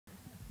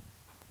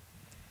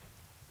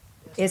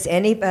Is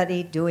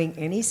anybody doing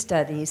any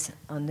studies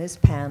on this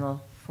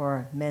panel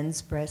for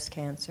men's breast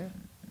cancer?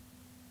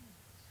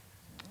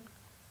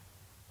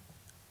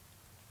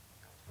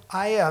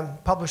 I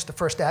published the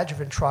first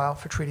adjuvant trial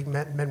for treating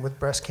men with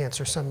breast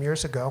cancer some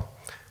years ago.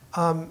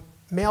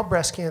 Male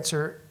breast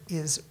cancer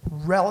is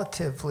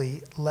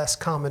relatively less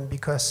common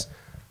because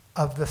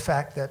of the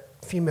fact that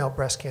female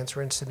breast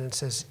cancer incidence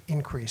has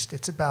increased.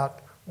 It's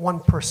about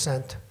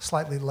 1%,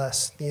 slightly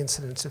less, the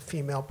incidence of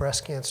female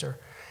breast cancer.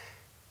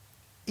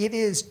 It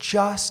is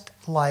just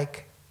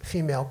like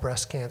female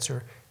breast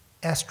cancer,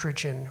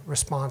 estrogen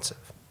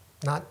responsive,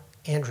 not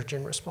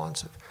androgen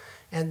responsive.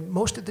 And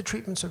most of the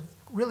treatments are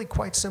really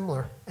quite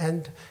similar.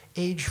 And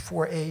age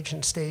for age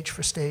and stage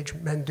for stage,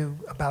 men do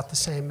about the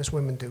same as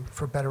women do,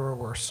 for better or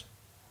worse.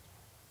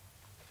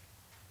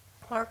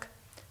 Mark?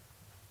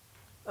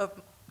 Oh,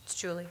 it's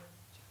Julie.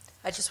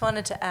 I just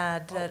wanted to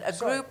add that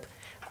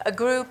a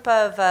group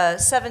of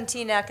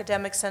 17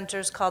 academic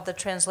centers called the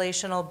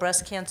Translational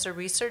Breast Cancer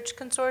Research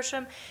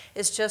Consortium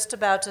is just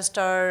about to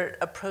start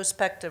a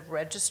prospective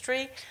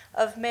registry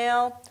of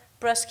male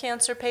breast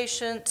cancer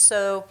patients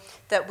so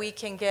that we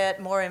can get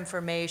more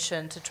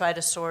information to try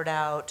to sort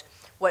out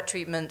what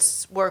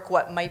treatments work,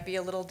 what might be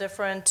a little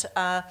different.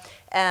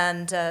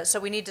 So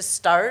we need to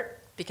start,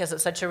 because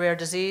it's such a rare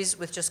disease,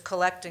 with just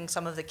collecting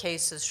some of the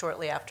cases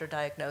shortly after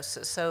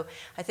diagnosis. So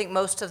I think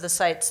most of the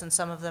sites, and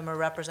some of them are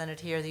represented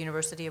here, the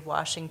University of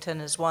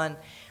Washington is one,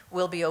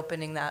 will be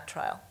opening that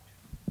trial.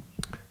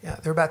 Yeah,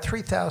 there are about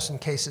 3,000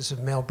 cases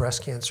of male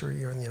breast cancer a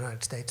year in the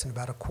United States and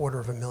about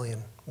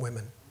 250,000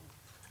 women.